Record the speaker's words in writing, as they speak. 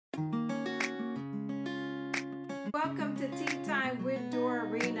Welcome to Tea Time with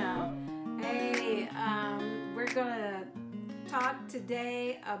Dorarena. Hey, we're gonna talk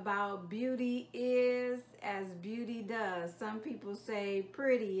today about beauty is as beauty does. Some people say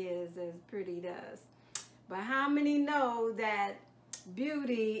pretty is as pretty does. But how many know that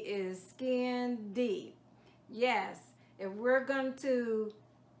beauty is skin deep? Yes, if we're going to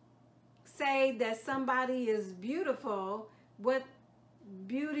say that somebody is beautiful, what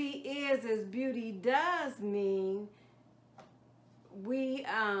beauty is as beauty does mean, we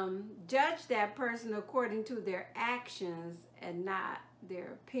judge that person according to their actions and not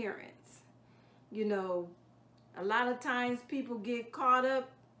their appearance. You know, a lot of times people get caught up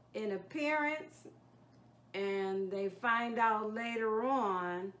in appearance and they find out later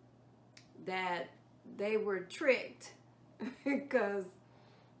on that they were tricked because,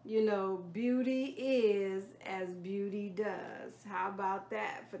 you know, beauty is as beauty does. How about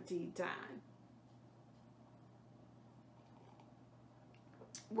that for tea time?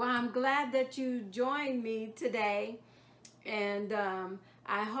 Well, I'm glad that you joined me today, and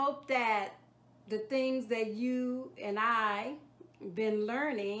I hope that the things that you and I been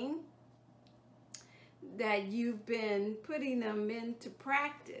learning, that you've been putting them into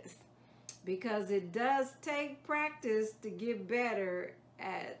practice, because it does take practice to get better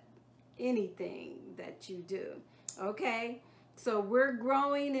at anything that you do. Okay, so we're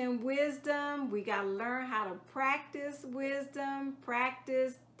growing in wisdom. We got to learn how to practice wisdom,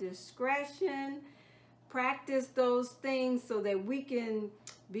 practice discretion, practice those things so that we can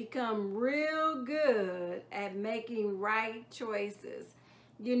become real good at making right choices.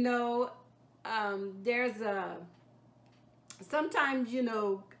 You know, sometimes, you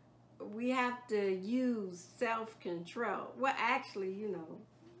know, we have to use self-control. Well, actually, you know,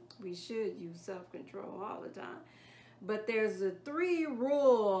 we should use self-control all the time. But there's a 3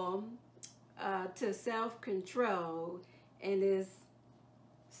 rule to self-control, and it's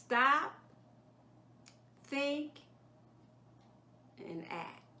stop, think, and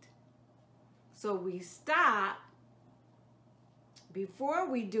act. So we stop before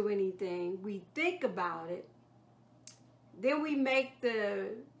we do anything, we think about it, then we make the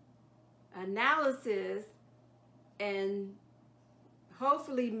analysis and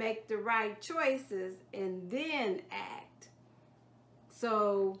hopefully make the right choices and then act.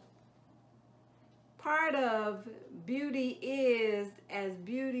 So part of beauty is as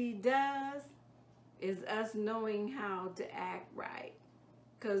beauty does is us knowing how to act right,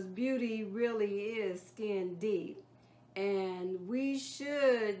 because beauty really is skin deep, and we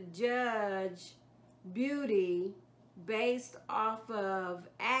should judge beauty based off of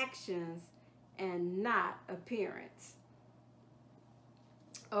actions and not appearance.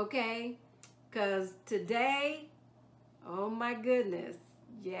 Okay, because today, oh my goodness,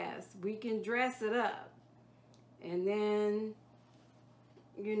 yes, we can dress it up, and then,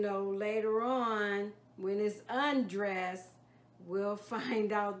 you know, later on when it's undressed, we'll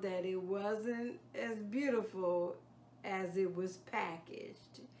find out that it wasn't as beautiful as it was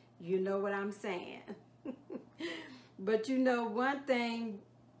packaged. You know what I'm saying? But you know, one thing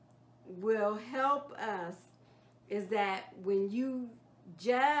will help us is that when you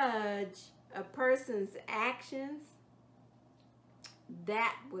judge a person's actions,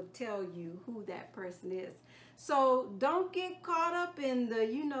 that will tell you who that person is. So don't get caught up in the,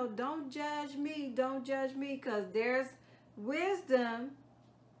 you know, don't judge me, because there's wisdom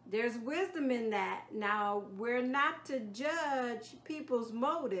in that. Now, we're not to judge people's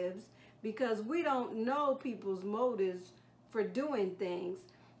motives, because we don't know people's motives for doing things,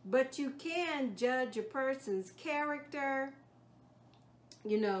 but you can judge a person's character.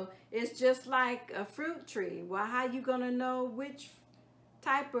 You know, it's just like a fruit tree. Well, how you gonna know which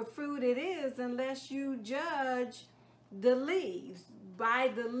type of fruit it is unless you judge the leaves?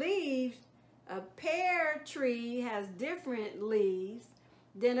 By the leaves, a pear tree has different leaves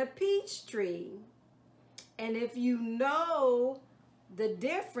than a peach tree. And if you know the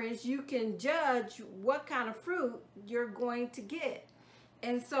difference, you can judge what kind of fruit you're going to get.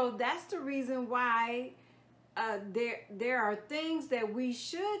 And so that's the reason why there are things that we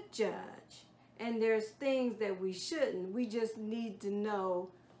should judge, and there's things that we shouldn't. We just need to know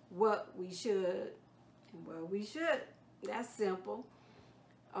what we should and what we should. That's simple.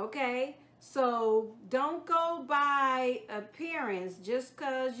 Okay, so don't go by appearance. Just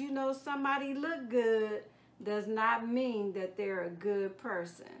because, you know, somebody look good does not mean that they're a good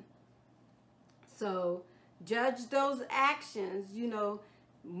person. So judge those actions. You know,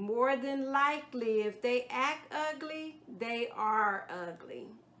 more than likely, if they act ugly, they are ugly.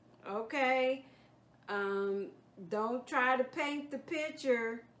 Okay, don't try to paint the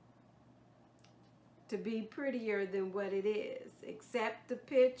picture to be prettier than what it is. Accept the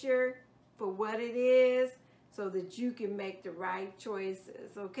picture for what it is so that you can make the right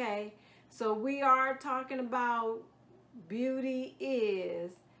choices, okay? So we are talking about beauty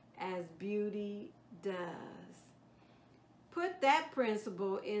is as beauty does. Put that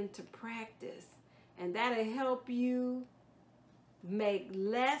principle into practice, and that'll help you make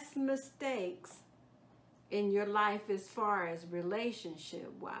less mistakes in your life as far as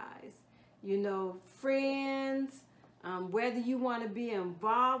relationship-wise. You know, friends, whether you want to be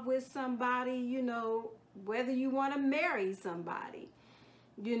involved with somebody, you know, whether you want to marry somebody,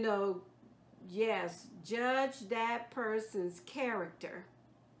 you know, yes, judge that person's character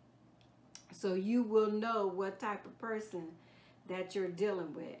so you will know what type of person that you're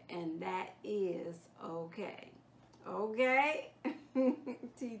dealing with, and that is okay. Okay?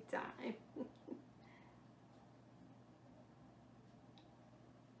 Tea time.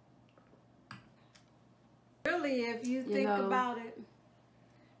 Really, if you think about it,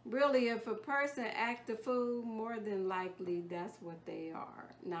 really, if a person act a fool, more than likely that's what they are.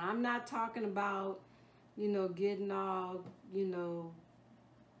 Now, I'm not talking about, you know, getting all, you know,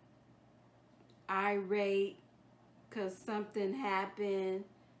 irate because something happened.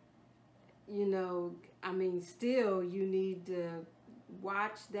 You know, I mean, still, you need to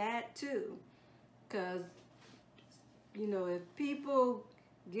watch that too. Because, you know, if people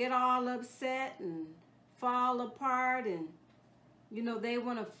get all upset and fall apart and, you know, they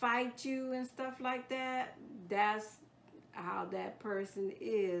want to fight you and stuff like that, that's how that person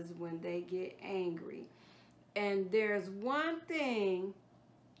is when they get angry. And there's one thing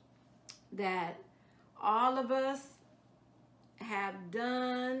that all of us have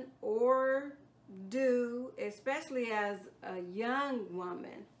done or do, especially as a young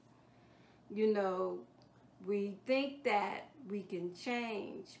woman. You know, we think that we can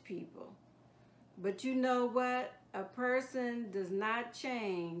change people. But you know what? A person does not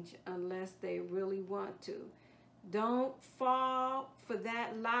change unless they really want to. Don't fall for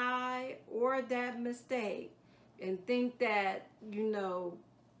that lie or that mistake and think that, you know,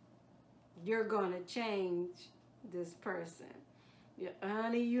 you're going to change this person. Yeah,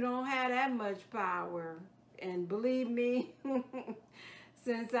 honey, you don't have that much power. And believe me,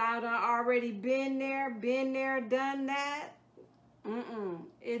 since I've already been there, done that,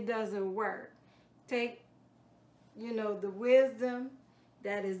 it doesn't work. Take, you know, the wisdom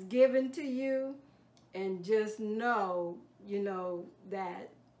that is given to you and just know, you know, that,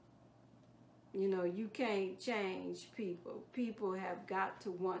 you know, you can't change people. People have got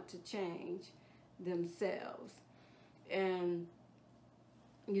to want to change themselves. And,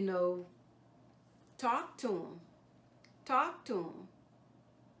 you know, talk to them. Talk to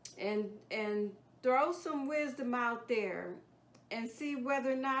them. And throw some wisdom out there and see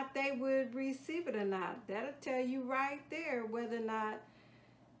whether or not they would receive it or not. That'll tell you right there whether or not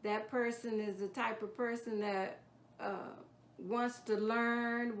that person is the type of person that wants to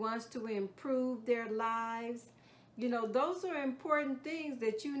learn, wants to improve their lives. You know, those are important things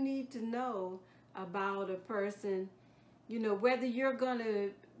that you need to know about a person. You know, whether you're going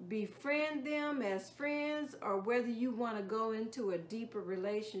to befriend them as friends or whether you want to go into a deeper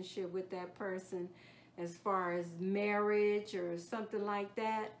relationship with that person as far as marriage or something like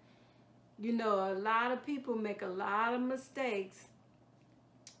that. You know, a lot of people make a lot of mistakes,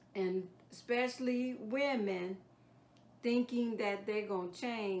 and especially women, thinking that they're going to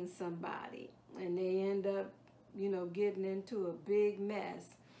change somebody, and they end up, you know, getting into a big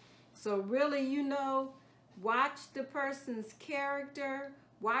mess. So really, you know, watch the person's character,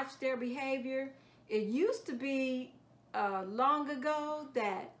 watch their behavior. It used to be long ago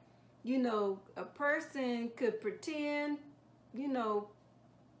that, you know, a person could pretend, you know,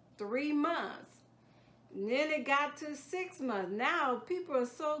 3 months. And then it got to 6 months. Now people are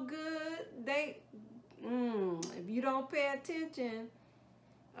so good, if you don't pay attention,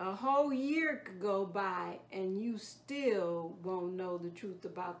 a whole year could go by and you still won't know the truth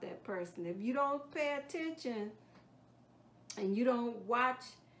about that person. If you don't pay attention and you don't watch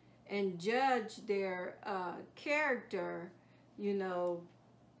and judge their character, you know,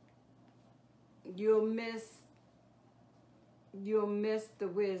 you'll miss the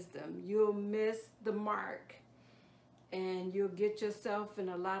wisdom. You'll miss the mark. And you'll get yourself in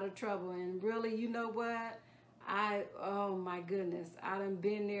a lot of trouble. And really, you know what? Oh my goodness, I done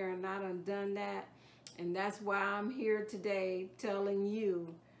been there and I done that. And that's why I'm here today telling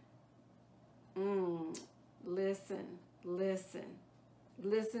you, listen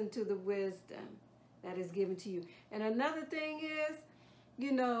to the wisdom that is given to you. And another thing is,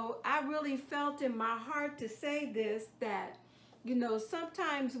 you know, I really felt in my heart to say this, that, you know,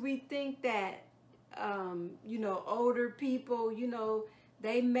 sometimes we think that you know, older people, you know,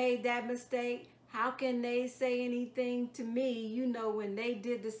 they made that mistake. How can they say anything to me, you know, when they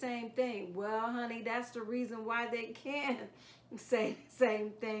did the same thing? Well, honey, that's the reason why they can't say the same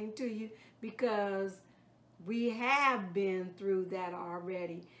thing to you, because we have been through that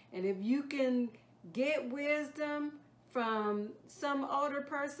already. And if you can get wisdom from some older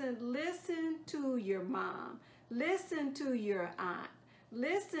person, listen to your mom, listen to your aunt,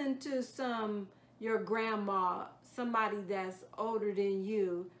 listen to your grandma, somebody that's older than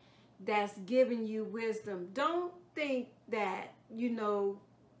you, that's giving you wisdom. Don't think that, you know,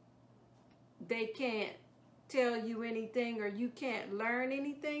 they can't tell you anything or you can't learn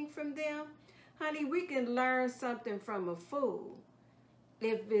anything from them. Honey, we can learn something from a fool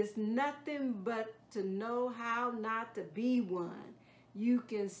if it's nothing but to know how not to be one. You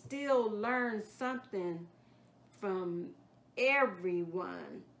can still learn something from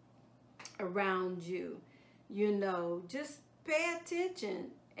everyone around you. You know, just pay attention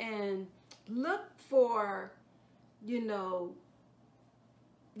and look for, you know,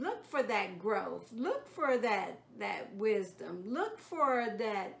 look for that growth. Look for that wisdom. Look for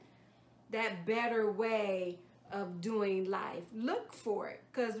that better way of doing life. Look for it,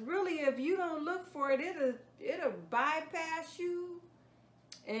 because really, if you don't look for it, it'll bypass you.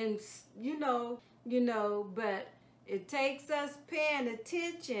 And you know, but it takes us paying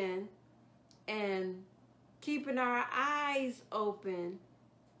attention and keeping our eyes open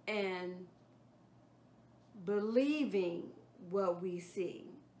and believing what we see.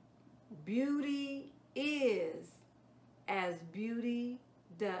 Beauty is as beauty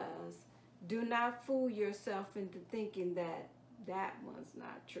does. Do not fool yourself into thinking that that one's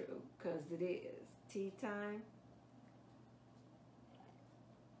not true, because it is. Tea time.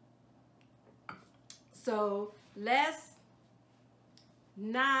 So let's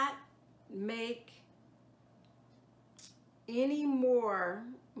not make any more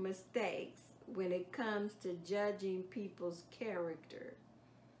mistakes when it comes to judging people's character.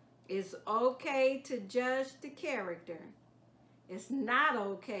 It's okay to judge the character. It's not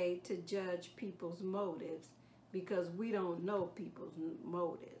okay to judge people's motives, because we don't know people's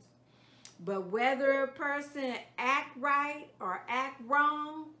motives. But whether a person act right or act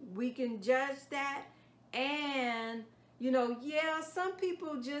wrong, we can judge that. And, you know, yeah, some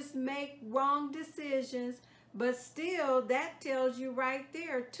people just make wrong decisions, but still that tells you right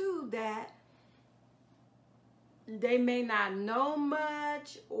there too that they may not know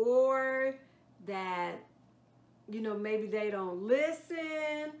much, or that, you know, maybe they don't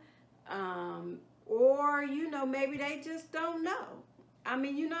listen, or, you know, maybe they just don't know. I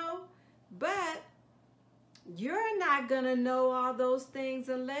mean, you know, but you're not going to know all those things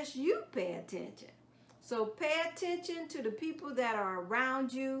unless you pay attention. So pay attention to the people that are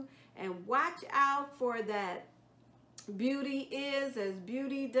around you and watch out for that beauty is as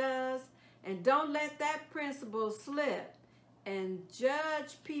beauty does. And don't let that principle slip and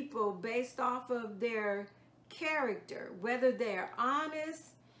judge people based off of their character, whether they're honest,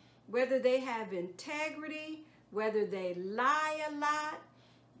 whether they have integrity, whether they lie a lot,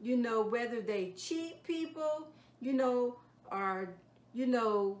 you know, whether they cheat people, you know, or, you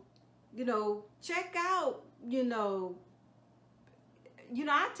know, check out,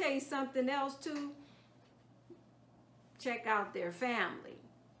 I'll tell you something else too. Check out their family.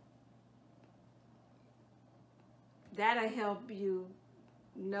 That'll help you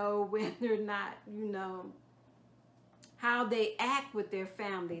know whether or not, you know, how they act with their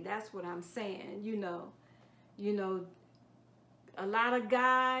family. That's what I'm saying. You know, a lot of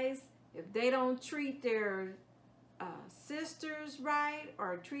guys, if they don't treat their sisters right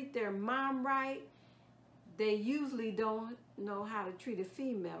or treat their mom right, they usually don't know how to treat a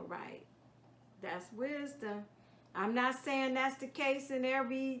female right. That's wisdom. I'm not saying that's the case in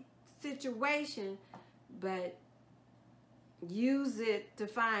every situation, but use it to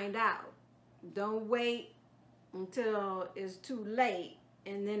find out. Don't wait until it's too late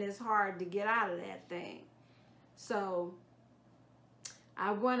and then it's hard to get out of that thing. So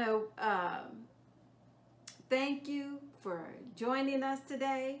I want to thank you for joining us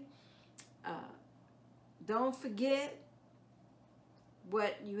today. Don't forget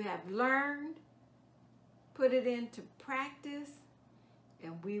what you have learned. Put it into practice,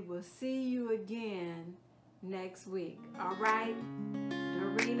 and we will see you again next week. All right?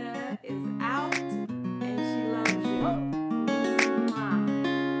 Dorena is out.